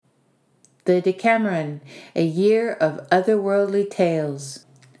The Decameron, A Year of Otherworldly Tales.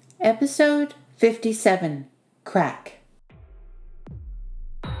 Episode 57, Crack.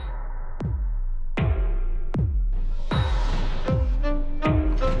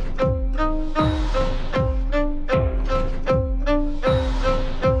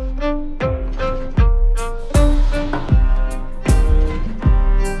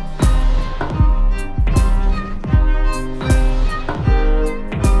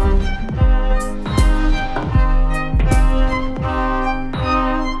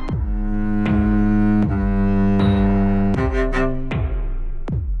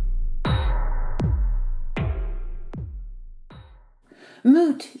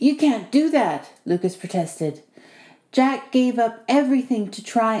 Moot, you can't do that, Lucas protested. Jack gave up everything to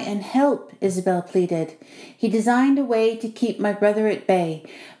try and help, Isabel pleaded. He designed a way to keep my brother at bay,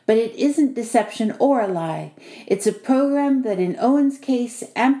 but it isn't deception or a lie. It's a program that in Owen's case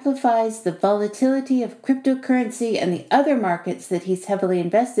amplifies the volatility of cryptocurrency and the other markets that he's heavily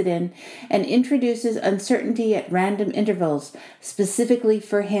invested in and introduces uncertainty at random intervals, specifically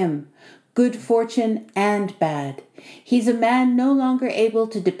for him. Good fortune and bad. He's a man no longer able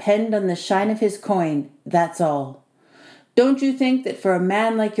to depend on the shine of his coin, that's all. Don't you think that for a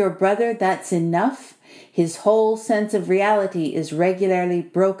man like your brother that's enough? His whole sense of reality is regularly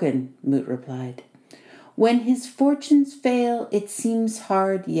broken, Moot replied. When his fortunes fail, it seems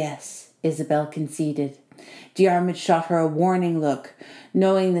hard, yes, Isabel conceded. Diarmid shot her a warning look,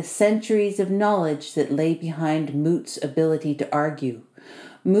 knowing the centuries of knowledge that lay behind Moot's ability to argue.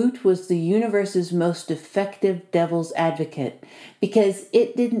 Moot was the universe's most effective devil's advocate because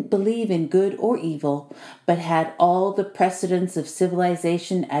it didn't believe in good or evil, but had all the precedents of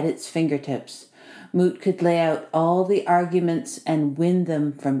civilization at its fingertips. Moot could lay out all the arguments and win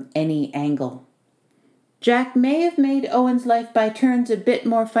them from any angle. Jack may have made Owen's life by turns a bit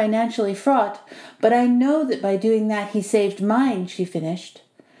more financially fraught, but I know that by doing that he saved mine, she finished.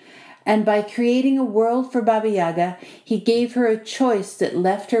 And by creating a world for Baba Yaga, he gave her a choice that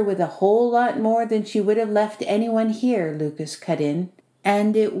left her with a whole lot more than she would have left anyone here, Lucas cut in.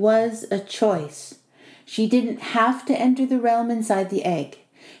 And it was a choice. She didn't have to enter the realm inside the egg.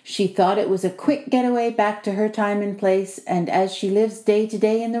 She thought it was a quick getaway back to her time and place, and as she lives day to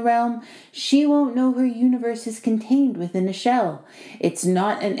day in the realm, she won't know her universe is contained within a shell. It's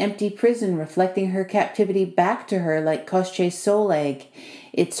not an empty prison reflecting her captivity back to her like Koschei's soul egg.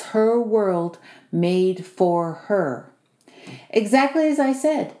 It's her world made for her. Exactly as I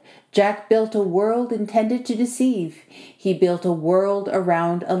said, Jack built a world intended to deceive. He built a world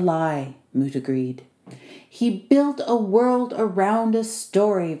around a lie, Moot agreed. He built a world around a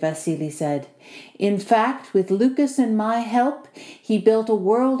story, Vasily said. In fact, with Lucas and my help, he built a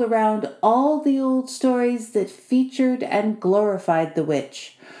world around all the old stories that featured and glorified the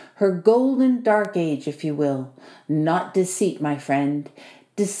witch. Her golden dark age, if you will. Not deceit, my friend.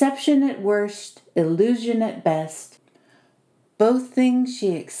 Deception at worst, illusion at best. Both things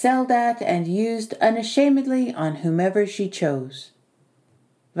she excelled at and used unashamedly on whomever she chose.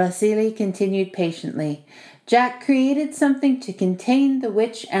 Vasily continued patiently. Jack created something to contain the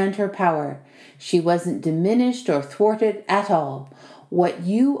witch and her power. She wasn't diminished or thwarted at all. What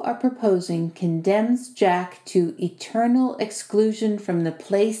you are proposing condemns Jack to eternal exclusion from the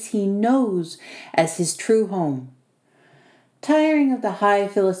place he knows as his true home. Tiring of the high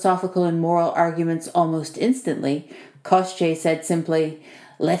philosophical and moral arguments almost instantly, Koschei said simply,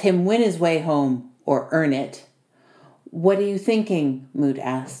 "Let him win his way home, or earn it." "What are you thinking?" Moot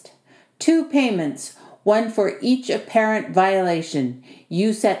asked. 2 payments, one for each apparent violation.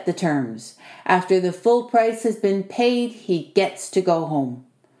 You set the terms. After the full price has been paid, he gets to go home.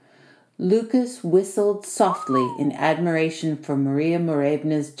 Lucas whistled softly in admiration for Maria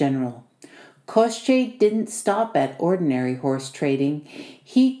Morevna's general. Koschei didn't stop at ordinary horse trading.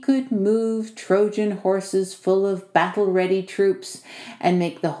 He could move Trojan horses full of battle-ready troops and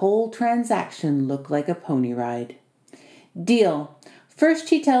make the whole transaction look like a pony ride. Deal. First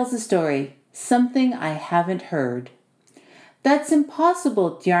he tells the story, something I haven't heard. That's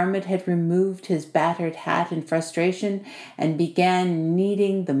impossible. Diarmid had removed his battered hat in frustration and began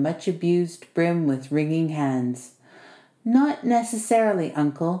kneading the much-abused brim with wringing hands. Not necessarily,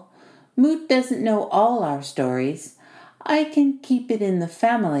 Uncle. Moot doesn't know all our stories. I can keep it in the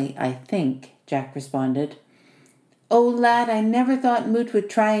family, I think, Jack responded. Oh, lad, I never thought Moot would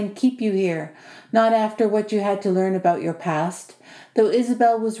try and keep you here, not after what you had to learn about your past, though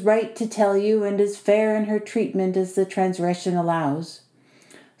Isabel was right to tell you and as fair in her treatment as the transgression allows.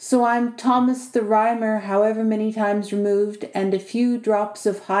 So I'm Thomas the Rhymer, however many times removed, and a few drops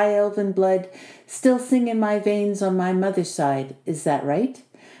of high elven blood still sing in my veins on my mother's side. Is that right?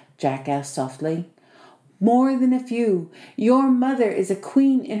 Jack asked softly. More than a few. Your mother is a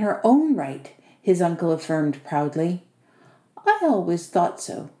queen in her own right, his uncle affirmed proudly. I always thought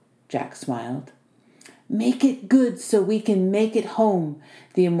so, Jack smiled. Make it good so we can make it home,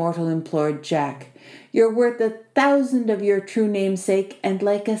 the immortal implored Jack. You're worth 1,000 of your true namesake and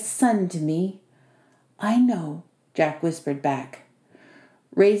like a son to me. I know, Jack whispered back.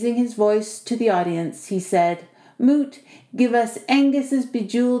 Raising his voice to the audience, he said, Moot, give us Angus's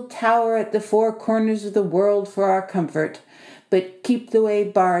bejeweled tower at the four corners of the world for our comfort, but keep the way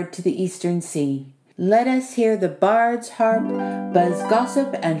barred to the eastern sea. Let us hear the bard's harp, buzz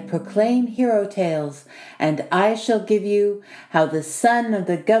gossip, and proclaim hero tales, and I shall give you how the son of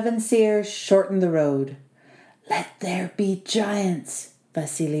the Govenseer shortened the road. Let there be giants,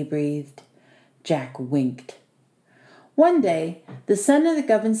 Vasily breathed. Jack winked. One day, the son of the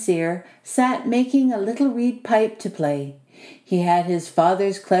Govenseer sat making a little reed pipe to play. He had his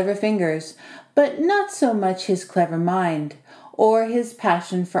father's clever fingers, but not so much his clever mind, or his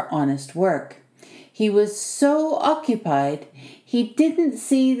passion for honest work. He was so occupied, he didn't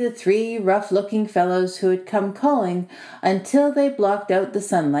see the 3 rough-looking fellows who had come calling until they blocked out the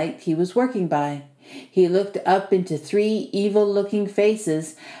sunlight he was working by. He looked up into 3 evil-looking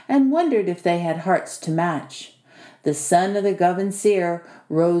faces and wondered if they had hearts to match. The son of the Govenseer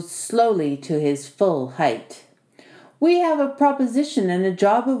rose slowly to his full height. We have a proposition and a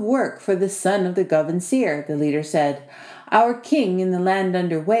job of work for the son of the Govenseer, the leader said. Our king in the land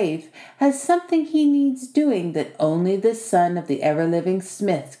under wave has something he needs doing that only the son of the ever-living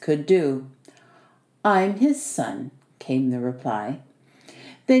smith could do. I'm his son, came the reply.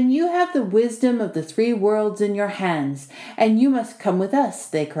 Then you have the wisdom of the 3 worlds in your hands, and you must come with us,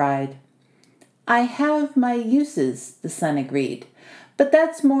 they cried. I have my uses, the son agreed, but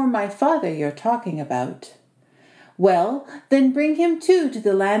that's more my father you're talking about. Well, then bring him too to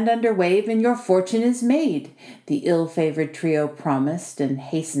the land under wave, and your fortune is made, the ill-favored trio promised and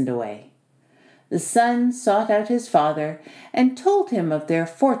hastened away. The son sought out his father and told him of their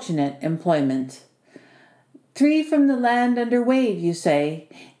fortunate employment. 3 from the land under wave, you say.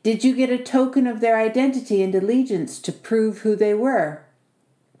 Did you get a token of their identity and allegiance to prove who they were?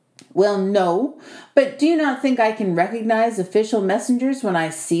 Well, no, but do you not think I can recognize official messengers when I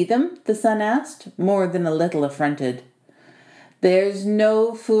see them? The son asked, more than a little affronted. There's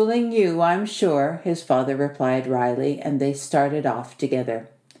no fooling you, I'm sure, his father replied wryly, and they started off together.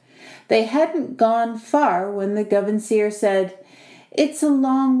 They hadn't gone far when the Govenseer said, It's a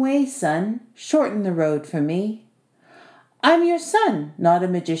long way, son. Shorten the road for me. I'm your son, not a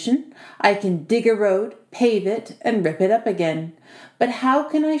magician. I can dig a road, pave it, and rip it up again. But how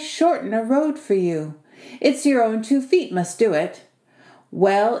can I shorten a road for you? It's your own 2 feet must do it.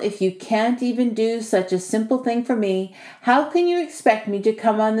 Well, if you can't even do such a simple thing for me, how can you expect me to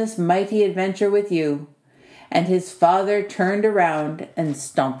come on this mighty adventure with you? And his father turned around and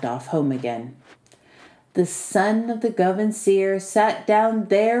stomped off home again. The son of the Govenseer sat down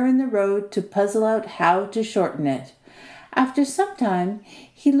there in the road to puzzle out how to shorten it. After some time,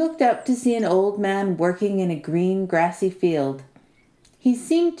 he looked up to see an old man working in a green, grassy field. He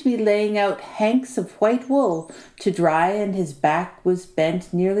seemed to be laying out hanks of white wool to dry, and his back was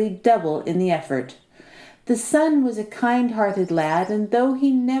bent nearly double in the effort. The son was a kind-hearted lad, and though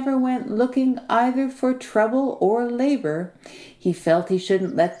he never went looking either for trouble or labor, he felt he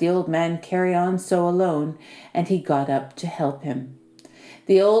shouldn't let the old man carry on so alone, and he got up to help him.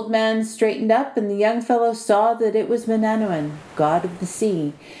 The old man straightened up, and the young fellow saw that it was Mananawan, god of the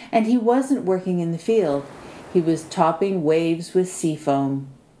sea, and he wasn't working in the field. He was topping waves with sea foam.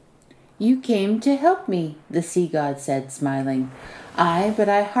 You came to help me, the sea god said, smiling. Aye, but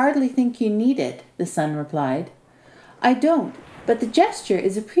I hardly think you need it, the son replied. I don't, but the gesture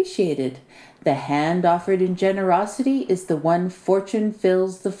is appreciated. The hand offered in generosity is the one fortune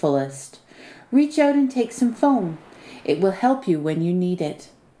fills the fullest. Reach out and take some foam. It will help you when you need it.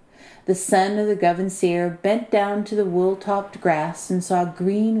 The son of the Govenseer bent down to the wool-topped grass and saw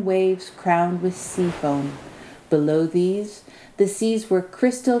green waves crowned with sea foam. Below these, the seas were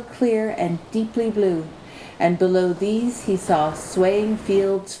crystal clear and deeply blue, and below these he saw swaying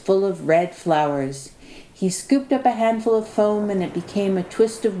fields full of red flowers. He scooped up a handful of foam, and it became a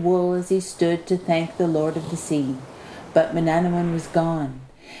twist of wool as he stood to thank the Lord of the Sea. But Mananawan was gone,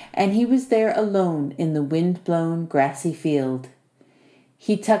 and he was there alone in the wind-blown grassy field.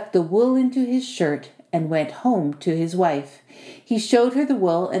 He tucked the wool into his shirt and went home to his wife. He showed her the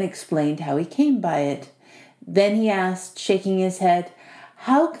wool and explained how he came by it. Then he asked, shaking his head,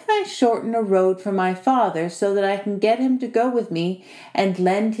 How can I shorten a road for my father so that I can get him to go with me and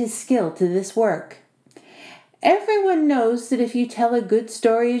lend his skill to this work? Everyone knows that if you tell a good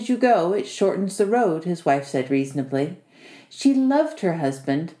story as you go, it shortens the road, his wife said reasonably. She loved her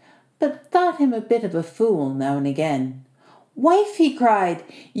husband, but thought him a bit of a fool now and again. Wife, he cried,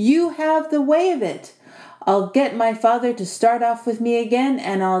 you have the way of it. I'll get my father to start off with me again,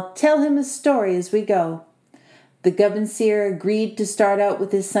 and I'll tell him a story as we go. The Governseer agreed to start out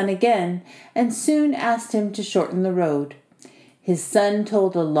with his son again, and soon asked him to shorten the road. His son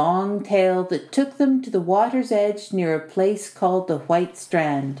told a long tale that took them to the water's edge near a place called the White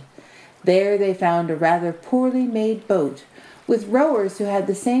Strand. There they found a rather poorly made boat, with rowers who had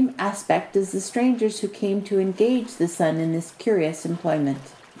the same aspect as the strangers who came to engage the son in this curious employment.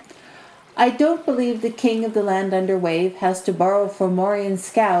 I don't believe the king of the land under wave has to borrow Fomorian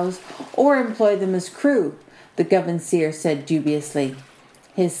scows or employ them as crew, the Governseer said dubiously.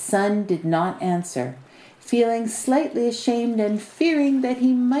 His son did not answer, feeling slightly ashamed and fearing that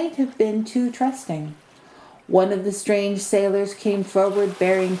he might have been too trusting. One of the strange sailors came forward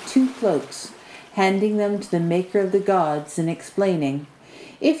bearing 2 cloaks, handing them to the maker of the gods and explaining,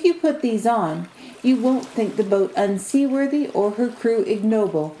 "If you put these on, you won't think the boat unseaworthy or her crew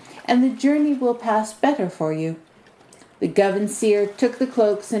ignoble, and the journey will pass better for you." The Governseer took the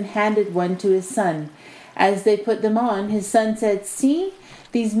cloaks and handed one to his son. As they put them on, his son said, "See,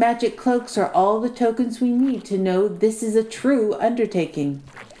 these magic cloaks are all the tokens we need to know this is a true undertaking."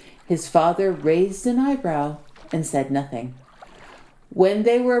 His father raised an eyebrow and said nothing. When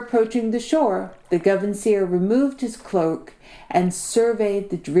they were approaching the shore, the Governseer removed his cloak and surveyed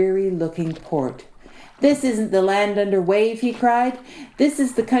the dreary-looking port. "This isn't the land under wave," he cried. "This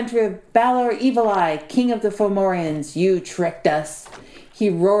is the country of Balor Evil Eye, king of the Fomorians. You tricked us." He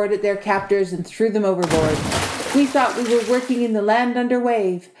roared at their captors and threw them overboard. "We thought we were working in the land under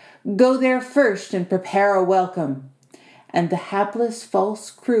wave. Go there first and prepare a welcome." And the hapless false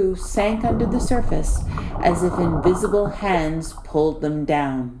crew sank under the surface as if invisible hands pulled them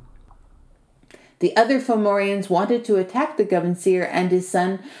down. The other Fomorians wanted to attack the Governseer and his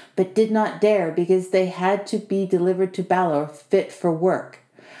son, but did not dare because they had to be delivered to Balor fit for work.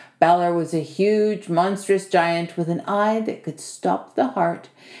 Balor was a huge, monstrous giant with an eye that could stop the heart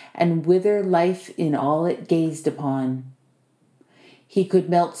and wither life in all it gazed upon. He could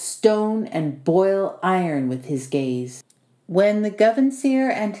melt stone and boil iron with his gaze. When the Governseer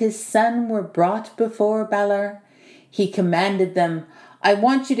and his son were brought before Balor, he commanded them, "I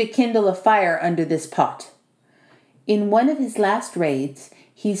want you to kindle a fire under this pot." In one of his last raids,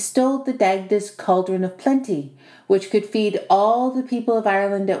 he stole the Dagda's cauldron of plenty, which could feed all the people of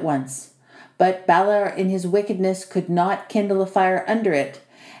Ireland at once. But Balor in his wickedness could not kindle a fire under it,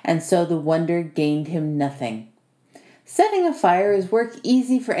 and so the wonder gained him nothing. "Setting a fire is work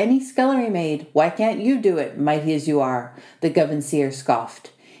easy for any scullery maid. Why can't you do it, mighty as you are?" the Governseer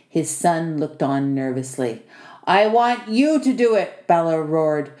scoffed. His son looked on nervously. "I want you to do it," Balor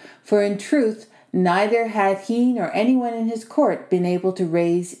roared, for in truth neither had he nor anyone in his court been able to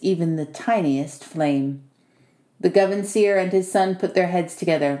raise even the tiniest flame. The Governseer and his son put their heads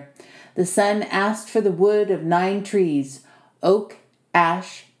together. The son asked for the wood of 9 trees, oak,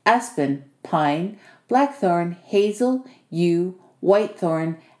 ash, aspen, pine, blackthorn, hazel, yew,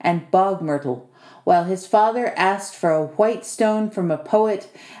 whitethorn, and bog myrtle, while his father asked for a white stone from a poet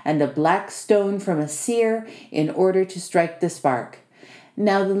and a black stone from a seer in order to strike the spark.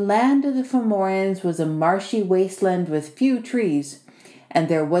 Now the land of the Fomorians was a marshy wasteland with few trees, and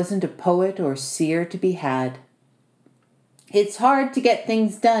there wasn't a poet or seer to be had. "It's hard to get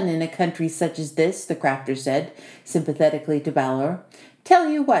things done in a country such as this," the crafter said, sympathetically to Balor. "Tell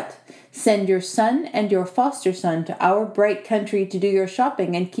you what, send your son and your foster son to our bright country to do your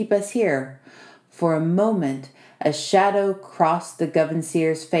shopping and keep us here." For a moment, a shadow crossed the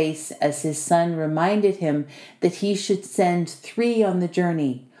Governseer's face as his son reminded him that he should send 3 on the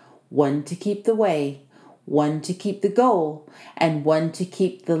journey, 1 to keep the way, 1 to keep the goal, and 1 to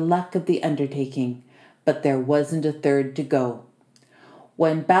keep the luck of the undertaking. But there wasn't a 3rd to go.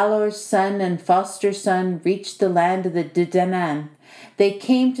 When Balor's son and foster son reached the land of the Didanan, they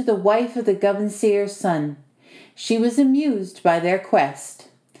came to the wife of the Governseer's son. She was amused by their quest.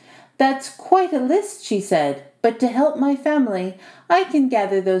 "That's quite a list," she said, "but to help my family, I can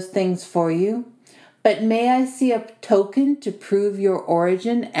gather those things for you. But may I see a token to prove your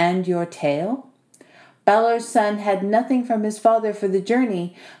origin and your tale?" Balor's son had nothing from his father for the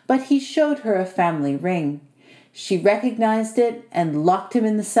journey, but he showed her a family ring. She recognized it and locked him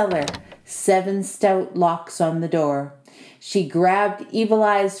in the cellar, 7 stout locks on the door. She grabbed Evil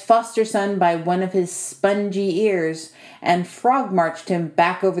Eye's foster son by one of his spongy ears and frog-marched him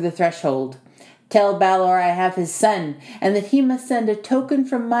back over the threshold. Tell Balor I have his son, and that he must send a token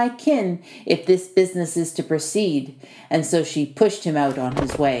from my kin if this business is to proceed." And so she pushed him out on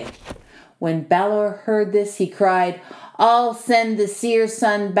his way. When Balor heard this, he cried, "I'll send the seer's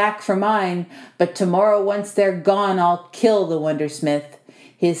son back for mine, but tomorrow once they're gone, I'll kill the wondersmith.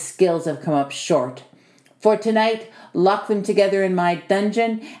 His skills have come up short. For tonight, lock them together in my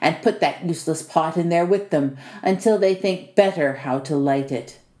dungeon and put that useless pot in there with them until they think better how to light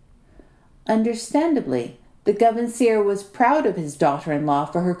it." Understandably, the Govenseer was proud of his daughter-in-law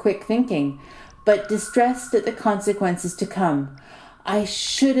for her quick thinking, but distressed at the consequences to come. "I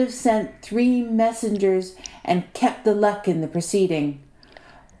should have sent 3 messengers and kept the luck in the proceeding."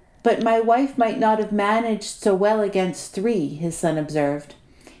 "But my wife might not have managed so well against 3, his son observed.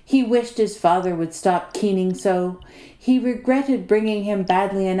 He wished his father would stop keening so. He regretted bringing him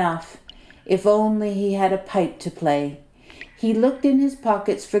badly enough. If only he had a pipe to play. He looked in his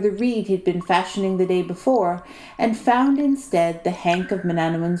pockets for the reed he'd been fashioning the day before, and found instead the hank of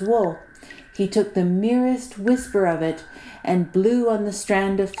Mananamun's wool. He took the merest whisper of it, and blew on the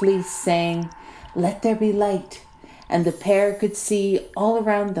strand of fleece, saying, "Let there be light," and the pair could see all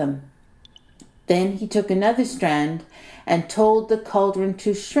around them. Then he took another strand, and told the cauldron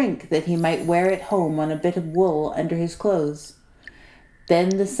to shrink that he might wear it home on a bit of wool under his clothes. Then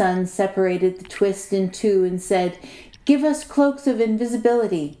the son separated the twist in 2 and said, "Give us cloaks of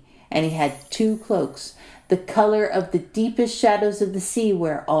invisibility." And he had 2 cloaks, the color of the deepest shadows of the sea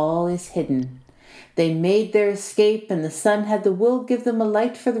where all is hidden. They made their escape, and the son had the wool give them a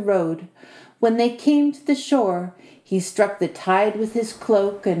light for the road. When they came to the shore, he struck the tide with his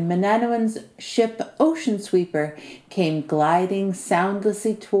cloak, and Mananamun's ship Ocean Sweeper came gliding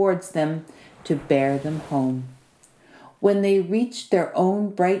soundlessly towards them to bear them home. When they reached their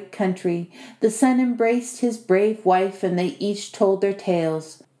own bright country, the son embraced his brave wife, and they each told their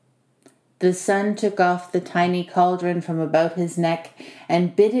tales. The son took off the tiny cauldron from about his neck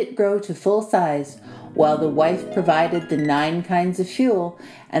and bid it grow to full size, while the wife provided the 9 kinds of fuel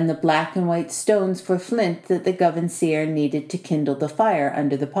and the black and white stones for flint that the Govenseer needed to kindle the fire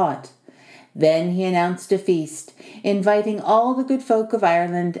under the pot. Then he announced a feast, inviting all the good folk of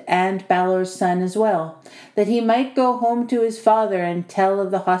Ireland and Balor's son as well, that he might go home to his father and tell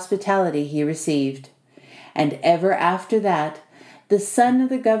of the hospitality he received. And ever after that, the son of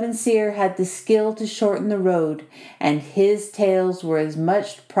the Govenseer had the skill to shorten the road, and his tales were as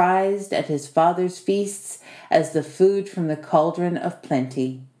much prized at his father's feasts as the food from the cauldron of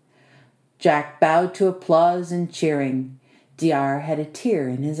plenty. Jack bowed to applause and cheering. Diar had a tear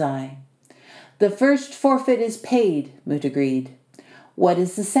in his eye. "The first forfeit is paid," Moot agreed. "What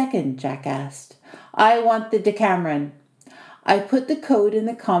is the second?" Jack asked. "I want the Decameron." "I put the code in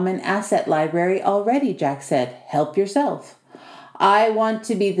the Common Asset Library already," Jack said. "Help yourself." "I want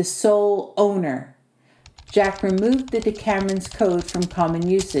to be the sole owner." Jack removed the Decameron's code from common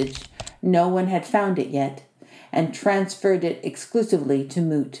usage, no one had found it yet, and transferred it exclusively to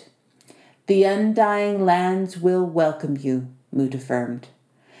Moot. "The Undying Lands will welcome you," Moot affirmed.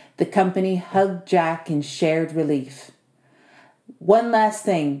 The company hugged Jack in shared relief. "One last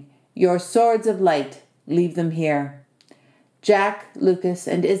thing. Your swords of light. Leave them here." Jack, Lucas,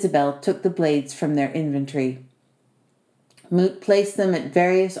 and Isabel took the blades from their inventory. Moot placed them at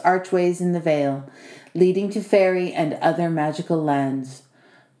various archways in the Vale, leading to fairy and other magical lands.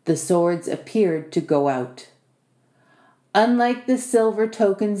 The swords appeared to go out. "Unlike the silver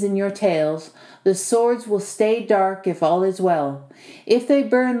tokens in your tales, the swords will stay dark if all is well. If they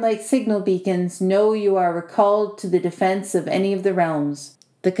burn like signal beacons, know you are recalled to the defense of any of the realms.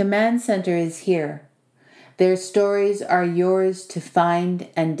 The command center is here. Their stories are yours to find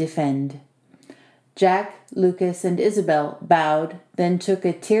and defend." Jack, Lucas, and Isabel bowed, then took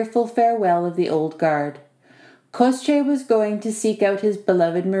a tearful farewell of the old guard. Koschei was going to seek out his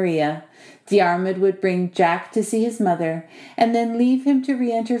beloved Maria. Diarmid would bring Jack to see his mother, and then leave him to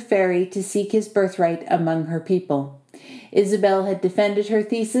re-enter Fairy to seek his birthright among her people. Isabel had defended her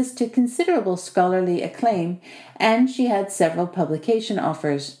thesis to considerable scholarly acclaim, and she had several publication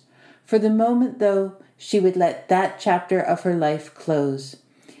offers. For the moment, though, she would let that chapter of her life close.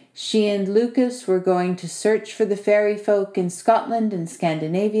 She and Lucas were going to search for the fairy folk in Scotland and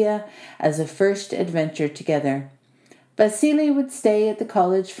Scandinavia as a first adventure together. Vasily would stay at the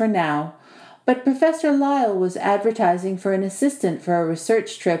college for now, but Professor Lyle was advertising for an assistant for a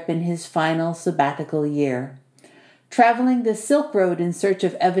research trip in his final sabbatical year. "Traveling the Silk Road in search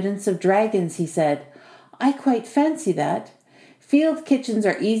of evidence of dragons," he said. "I quite fancy that. Field kitchens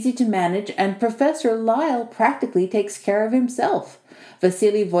are easy to manage, and Professor Lyle practically takes care of himself."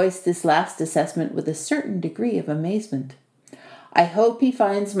 Vasily voiced this last assessment with a certain degree of amazement. I hope he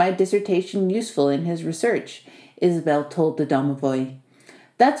finds my dissertation useful in his research, Isabel told the domovoi.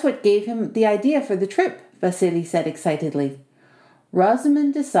 That's what gave him the idea for the trip, Vasily said excitedly.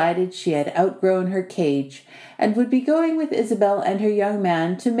 Rosamond decided she had outgrown her cage and would be going with Isabel and her young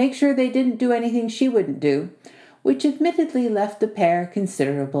man to make sure they didn't do anything she wouldn't do, which admittedly left the pair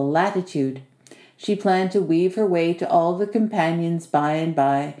considerable latitude. She planned to weave her way to all the companions by and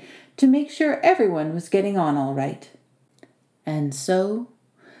by to make sure everyone was getting on all right. And so,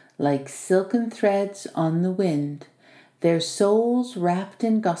 like silken threads on the wind, their souls wrapped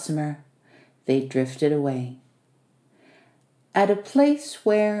in gossamer, they drifted away. At a place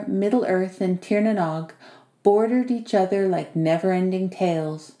where Middle-earth and Tir na Nog bordered each other like never-ending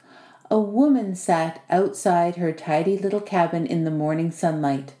tales, a woman sat outside her tidy little cabin in the morning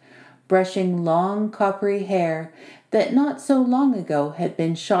sunlight, brushing long coppery hair that not so long ago had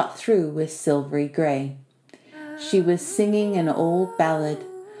been shot through with silvery gray. She was singing an old ballad,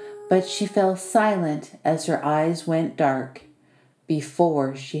 but she fell silent as her eyes went dark,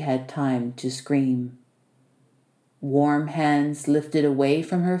 before she had time to scream. Warm hands lifted away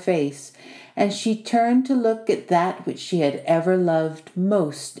from her face, and she turned to look at that which she had ever loved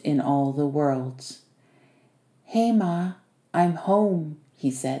most in all the worlds. "Hey, Ma, I'm home,"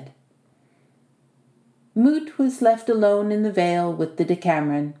 he said. Moot was left alone in the vale with the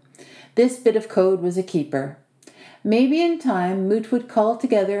Decameron. This bit of code was a keeper. Maybe in time Moot would call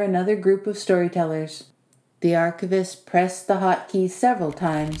together another group of storytellers. The archivist pressed the hotkey several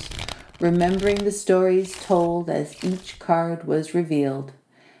times, remembering the stories told as each card was revealed,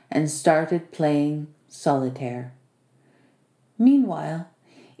 and started playing solitaire. Meanwhile,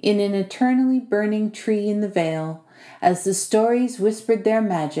 in an eternally burning tree in the vale, as the stories whispered their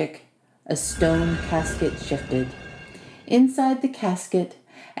magic, a stone casket shifted. Inside the casket,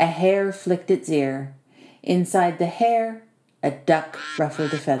 a hare flicked its ear. Inside the hare, a duck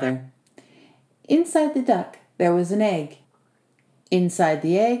ruffled a feather. Inside the duck, there was an egg. Inside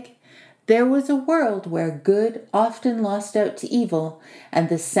the egg, there was a world where good often lost out to evil, and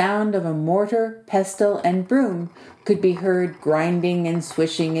the sound of a mortar, pestle, and broom could be heard grinding and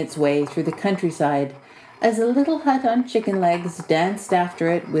swishing its way through the countryside as a little hut on chicken legs danced after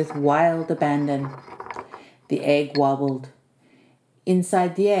it with wild abandon. The egg wobbled.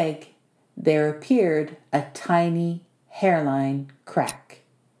 Inside the egg, there appeared a tiny hairline crack.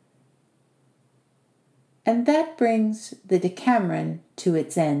 And that brings the Decameron to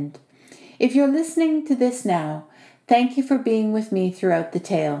its end. If you're listening to this now, thank you for being with me throughout the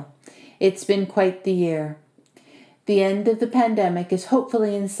tale. It's been quite the year. The end of the pandemic is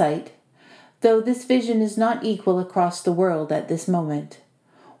hopefully in sight, though this vision is not equal across the world at this moment.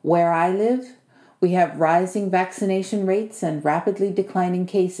 Where I live, we have rising vaccination rates and rapidly declining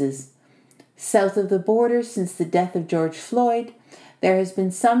cases. South of the border, since the death of George Floyd, there has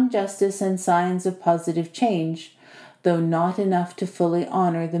been some justice and signs of positive change, though not enough to fully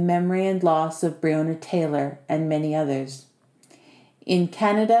honor the memory and loss of Breonna Taylor and many others. In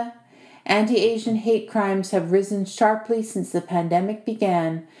Canada, anti-Asian hate crimes have risen sharply since the pandemic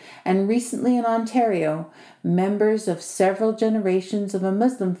began, and recently in Ontario, members of several generations of a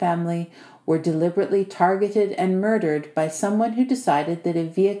Muslim family were deliberately targeted and murdered by someone who decided that a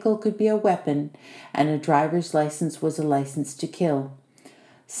vehicle could be a weapon and a driver's license was a license to kill.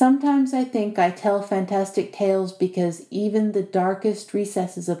 Sometimes I think I tell fantastic tales because even the darkest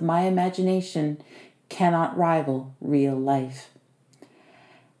recesses of my imagination cannot rival real life.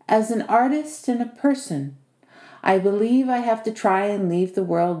 As an artist and a person, I believe I have to try and leave the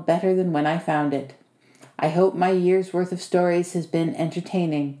world better than when I found it. I hope my year's worth of stories has been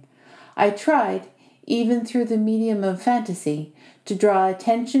entertaining. I tried, even through the medium of fantasy, to draw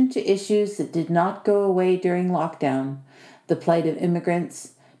attention to issues that did not go away during lockdown: the plight of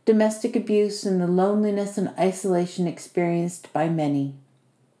immigrants, domestic abuse, and the loneliness and isolation experienced by many.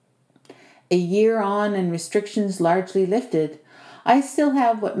 A year on and restrictions largely lifted, I still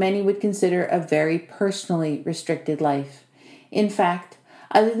have what many would consider a very personally restricted life. In fact,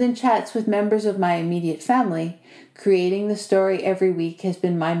 other than chats with members of my immediate family, creating the story every week has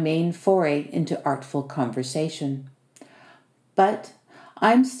been my main foray into artful conversation. But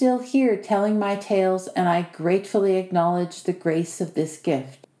I'm still here telling my tales, and I gratefully acknowledge the grace of this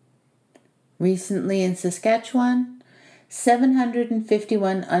gift. Recently in Saskatchewan,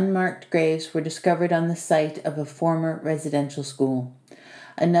 751 unmarked graves were discovered on the site of a former residential school.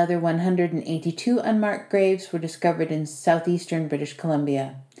 Another 182 unmarked graves were discovered in southeastern British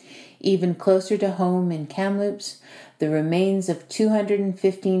Columbia. Even closer to home in Kamloops, The remains of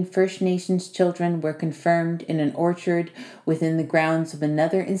 215 First Nations children were confirmed in an orchard within the grounds of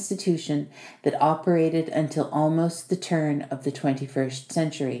another institution that operated until almost the turn of the 21st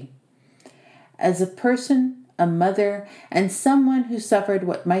century. As a person, a mother, and someone who suffered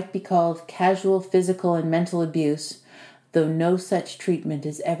what might be called casual physical and mental abuse, though no such treatment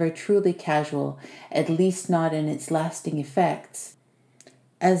is ever truly casual, at least not in its lasting effects,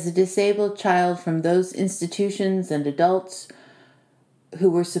 as a disabled child from those institutions and adults who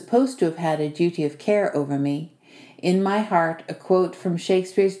were supposed to have had a duty of care over me, in my heart a quote from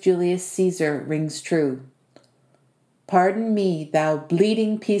Shakespeare's Julius Caesar rings true. "Pardon me, thou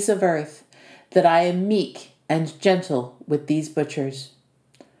bleeding piece of earth, that I am meek and gentle with these butchers."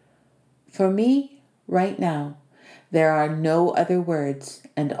 For me, right now, there are no other words,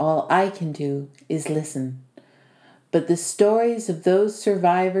 and all I can do is listen. But the stories of those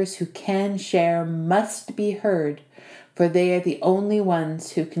survivors who can share must be heard, for they are the only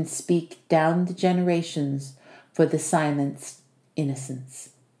ones who can speak down the generations for the silenced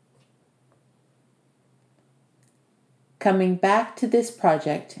innocents. Coming back to this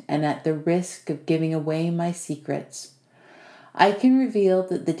project, and at the risk of giving away my secrets, I can reveal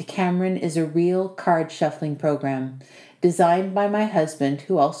that the Decameron is a real card shuffling program, designed by my husband,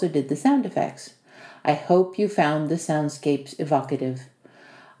 who also did the sound effects. I hope you found the soundscapes evocative.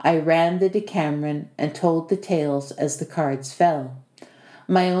 I ran the Decameron and told the tales as the cards fell.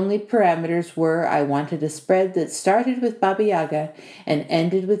 My only parameters were I wanted a spread that started with Baba Yaga and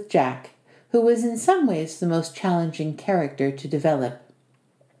ended with Jack, who was in some ways the most challenging character to develop.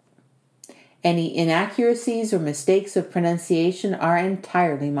 Any inaccuracies or mistakes of pronunciation are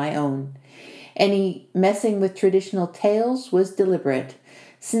entirely my own. Any messing with traditional tales was deliberate,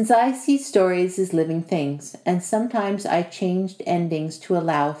 since I see stories as living things, and sometimes I changed endings to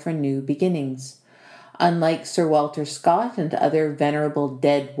allow for new beginnings. Unlike Sir Walter Scott and other venerable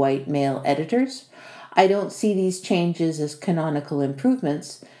dead white male editors, I don't see these changes as canonical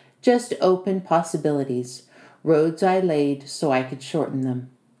improvements, just open possibilities, roads I laid so I could shorten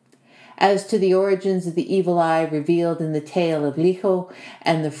them. As to the origins of the evil eye revealed in the tale of Licho,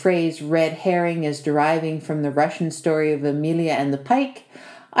 and the phrase red herring as deriving from the Russian story of Amelia and the Pike,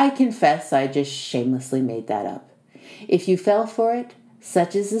 I confess I just shamelessly made that up. If you fell for it,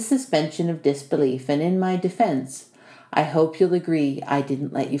 such is the suspension of disbelief, and in my defense, I hope you'll agree I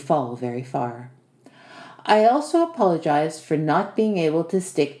didn't let you fall very far. I also apologize for not being able to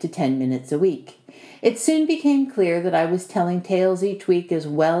stick to 10 minutes a week. It soon became clear that I was telling tales each week as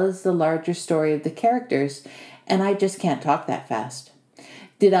well as the larger story of the characters, and I just can't talk that fast.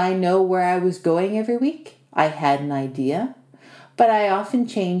 Did I know where I was going every week? I had an idea, but I often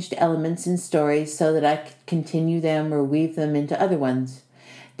changed elements in stories so that I could continue them or weave them into other ones.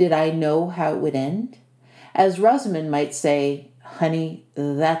 Did I know how it would end? As Rosamond might say, honey,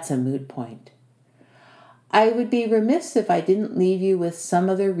 that's a moot point. I would be remiss if I didn't leave you with some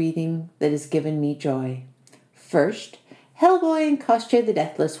other reading that has given me joy. First, Hellboy and Koschei the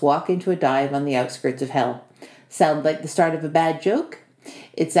Deathless walk into a dive on the outskirts of hell. Sound like the start of a bad joke?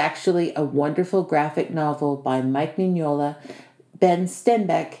 It's actually a wonderful graphic novel by Mike Mignola, Ben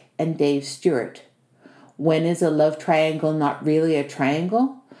Stenbeck, and Dave Stewart. When is a love triangle not really a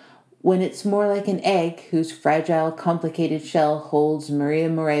triangle? When it's more like an egg whose fragile, complicated shell holds Maria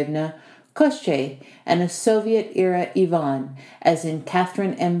Morevna, Koschei, and a Soviet-era Ivan, as in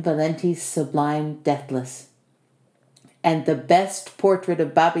Catherine M. Valenti's sublime Deathless. And the best portrait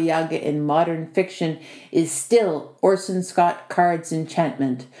of Baba Yaga in modern fiction is still Orson Scott Card's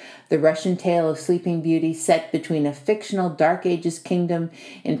Enchantment, the Russian tale of Sleeping Beauty set between a fictional Dark Ages kingdom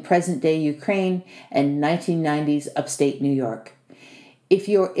in present-day Ukraine and 1990s upstate New York. If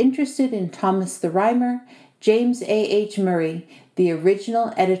you're interested in Thomas the Rhymer, James A.H. Murray, the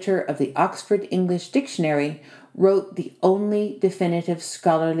original editor of the Oxford English Dictionary, wrote the only definitive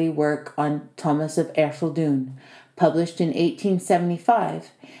scholarly work on Thomas of Erfeldoune, published in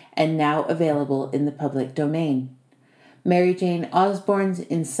 1875 and now available in the public domain. Mary Jane Osborne's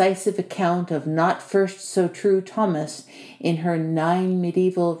incisive account of Not First So True Thomas in her 9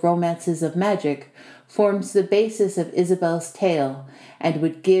 medieval romances of magic forms the basis of Isabel's tale and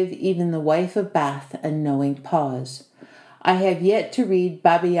would give even the wife of Bath a knowing pause. I have yet to read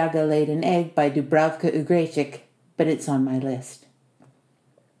Baba Yaga Laid an Egg by Dubravka Ugretic, but it's on my list.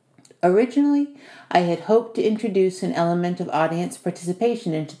 Originally, I had hoped to introduce an element of audience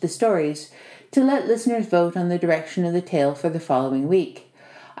participation into the stories to let listeners vote on the direction of the tale for the following week.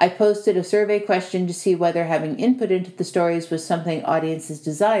 I posted a survey question to see whether having input into the stories was something audiences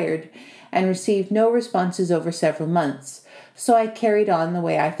desired, and received no responses over several months, so I carried on the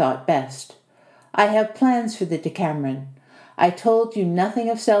way I thought best. I have plans for the Decameron. I told you nothing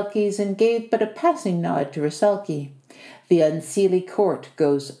of Selkies and gave but a passing nod to Rusalki. The unseelie court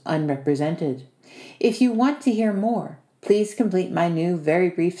goes unrepresented. If you want to hear more, please complete my new very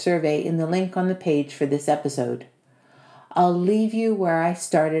brief survey in the link on the page for this episode. I'll leave you where I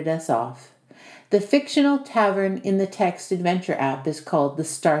started us off. The fictional tavern in the text adventure app is called The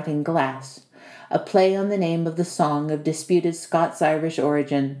Starting Glass, a play on the name of the song of disputed Scots-Irish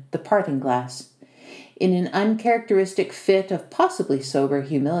origin, The Parting Glass. In an uncharacteristic fit of possibly sober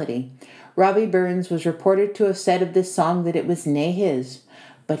humility, Robbie Burns was reported to have said of this song that it was nae his,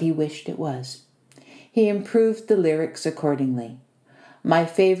 but he wished it was. He improved the lyrics accordingly. My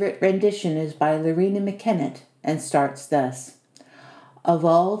favorite rendition is by Lorena McKennett and starts thus. Of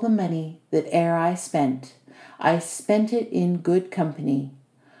all the money that e'er I spent it in good company,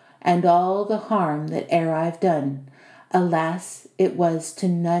 and all the harm that e'er I've done, alas, it was to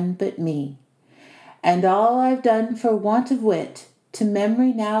none but me. And all I've done for want of wit, to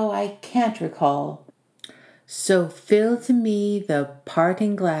memory now I can't recall. So fill to me the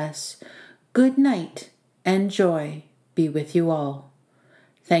parting glass. Good night and joy be with you all.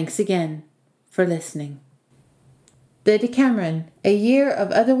 Thanks again for listening. The Decameron, A Year of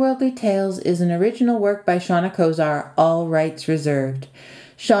Otherworldly Tales, is an original work by Shauna Kozar, all rights reserved.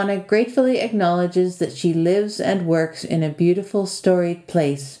 Shauna gratefully acknowledges that she lives and works in a beautiful, storied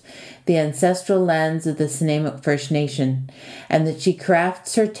place, the ancestral lands of the Snuneymuxw First Nation, and that she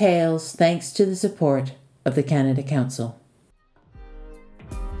crafts her tales thanks to the support of the Canada Council.